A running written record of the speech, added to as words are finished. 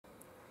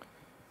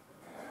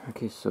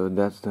Okay, so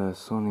that's the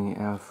Sony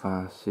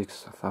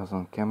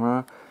A6000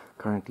 camera.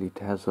 Currently it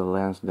has a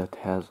lens that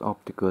has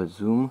optical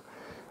zoom,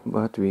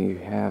 but we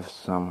have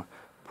some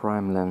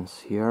prime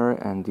lens here,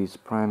 and these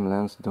prime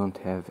lens don't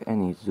have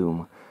any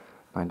zoom,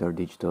 neither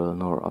digital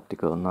nor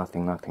optical,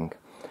 nothing.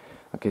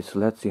 Okay, so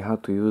let's see how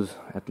to use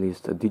at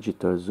least a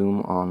digital zoom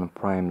on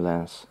prime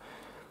lens.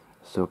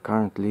 So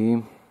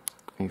currently,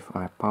 if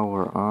I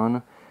power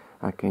on,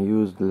 I can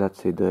use,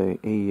 let's say, the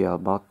AEL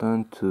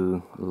button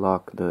to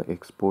lock the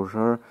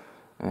exposure,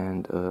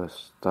 and a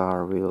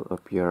star will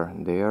appear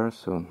there.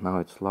 So now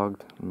it's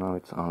locked, now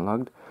it's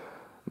unlocked.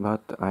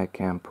 But I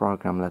can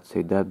program, let's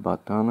say, that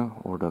button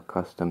or the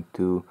custom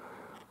 2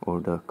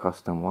 or the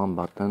custom 1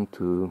 button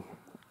to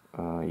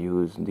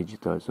use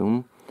digital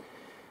zoom.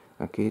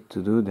 Okay,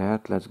 to do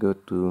that, let's go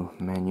to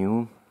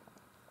menu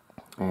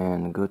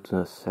and go to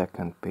the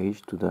second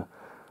page, to the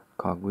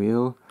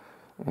cogwheel,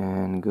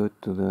 and go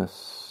to the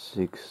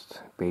 6th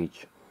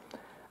page.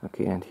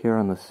 Okay, and here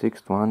on the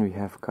 6th one we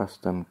have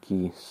custom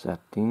key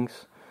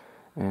settings,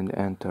 and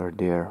enter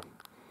there.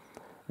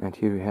 And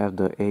here we have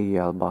the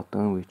AEL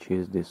button, which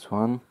is this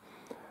one.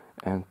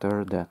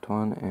 Enter that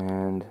one,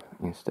 and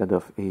instead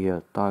of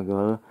AEL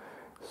toggle,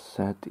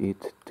 set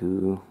it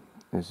to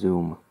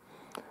zoom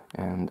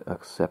and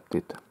accept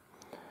it.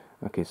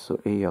 Okay, so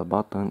AEL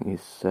button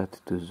is set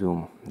to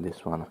zoom,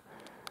 this one.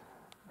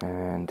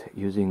 And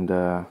using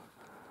the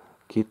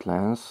kit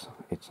lens,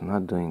 it's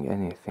not doing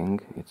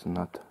anything, it's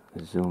not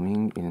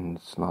zooming and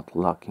it's not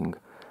locking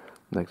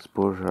the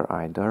exposure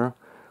either.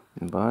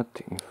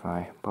 But if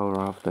I power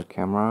off the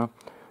camera,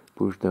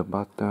 push the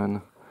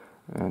button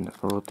and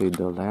rotate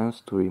the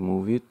lens to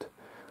remove it,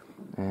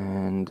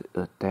 and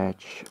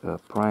attach a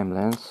prime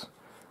lens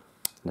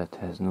that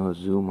has no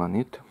zoom on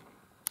it.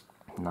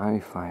 Now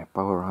if I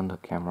power on the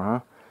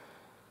camera,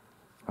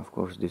 of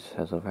course this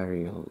has a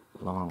very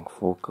long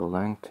focal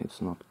length,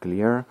 it's not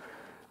clear,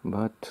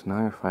 but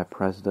now if I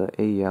press the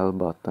AEL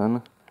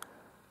button,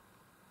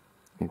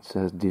 it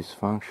says this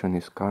function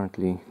is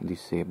currently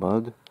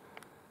disabled,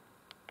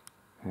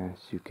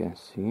 as you can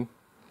see,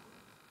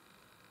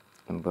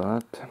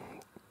 but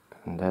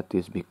that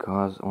is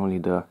because only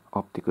the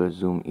optical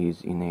zoom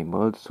is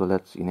enabled. So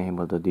let's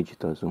enable the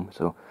digital zoom.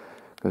 So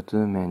go to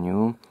the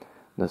menu,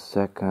 the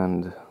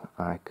second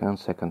icon,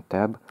 second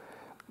tab,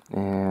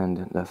 and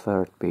the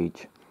 3rd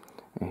page,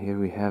 and here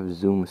we have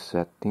zoom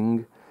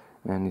setting,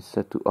 and it's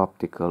set to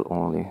optical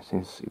only.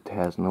 Since it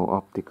has no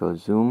optical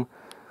zoom,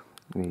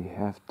 we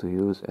have to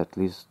use at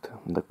least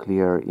the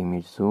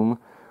ClearImage zoom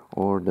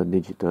or the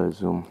digital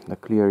zoom. The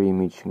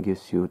ClearImage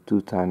gives you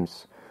 2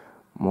 times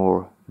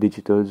more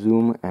digital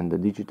zoom, and the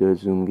digital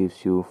zoom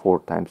gives you 4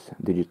 times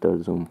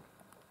digital zoom.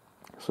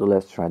 So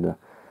let's try the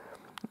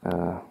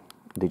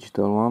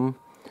digital one.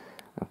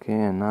 Okay,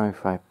 and now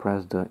if I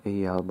press the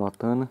AEL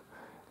button,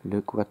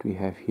 look what we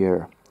have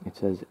here. It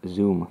says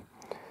zoom,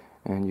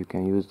 and you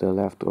can use the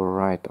left or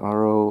right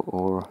arrow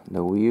or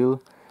the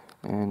wheel,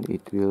 and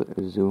it will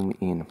zoom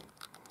in.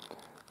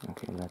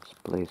 Okay, let's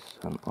place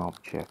an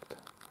object,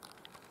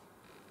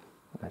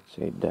 let's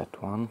say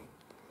that one,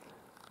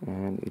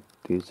 and it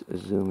is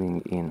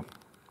zooming in.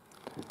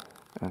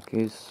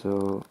 Okay,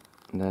 so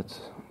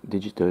that's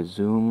digital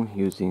zoom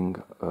using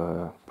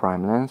a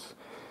prime lens,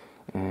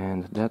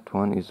 and that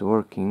one is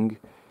working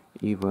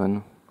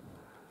even,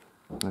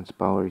 let's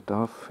power it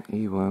off,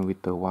 even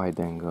with the wide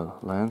angle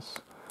lens.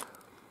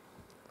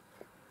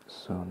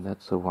 So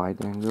that's a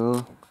wide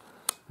angle,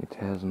 it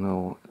has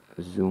no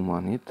zoom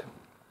on it.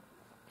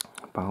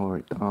 Power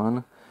it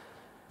on,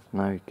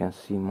 now you can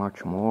see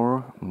much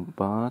more,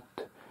 but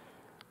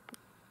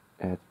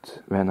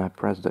when I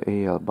press the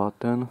AEL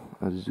button,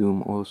 a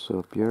zoom also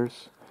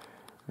appears,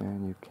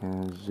 and you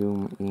can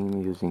zoom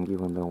in using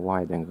even the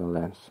wide angle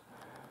lens.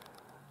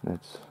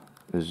 That's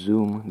a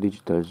zoom,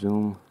 digital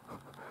zoom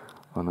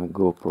on a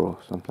GoPro,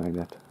 something like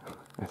that,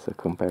 as a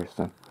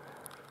comparison.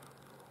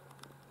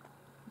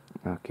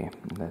 Okay,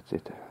 that's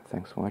it.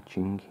 Thanks for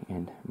watching,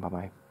 and bye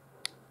bye.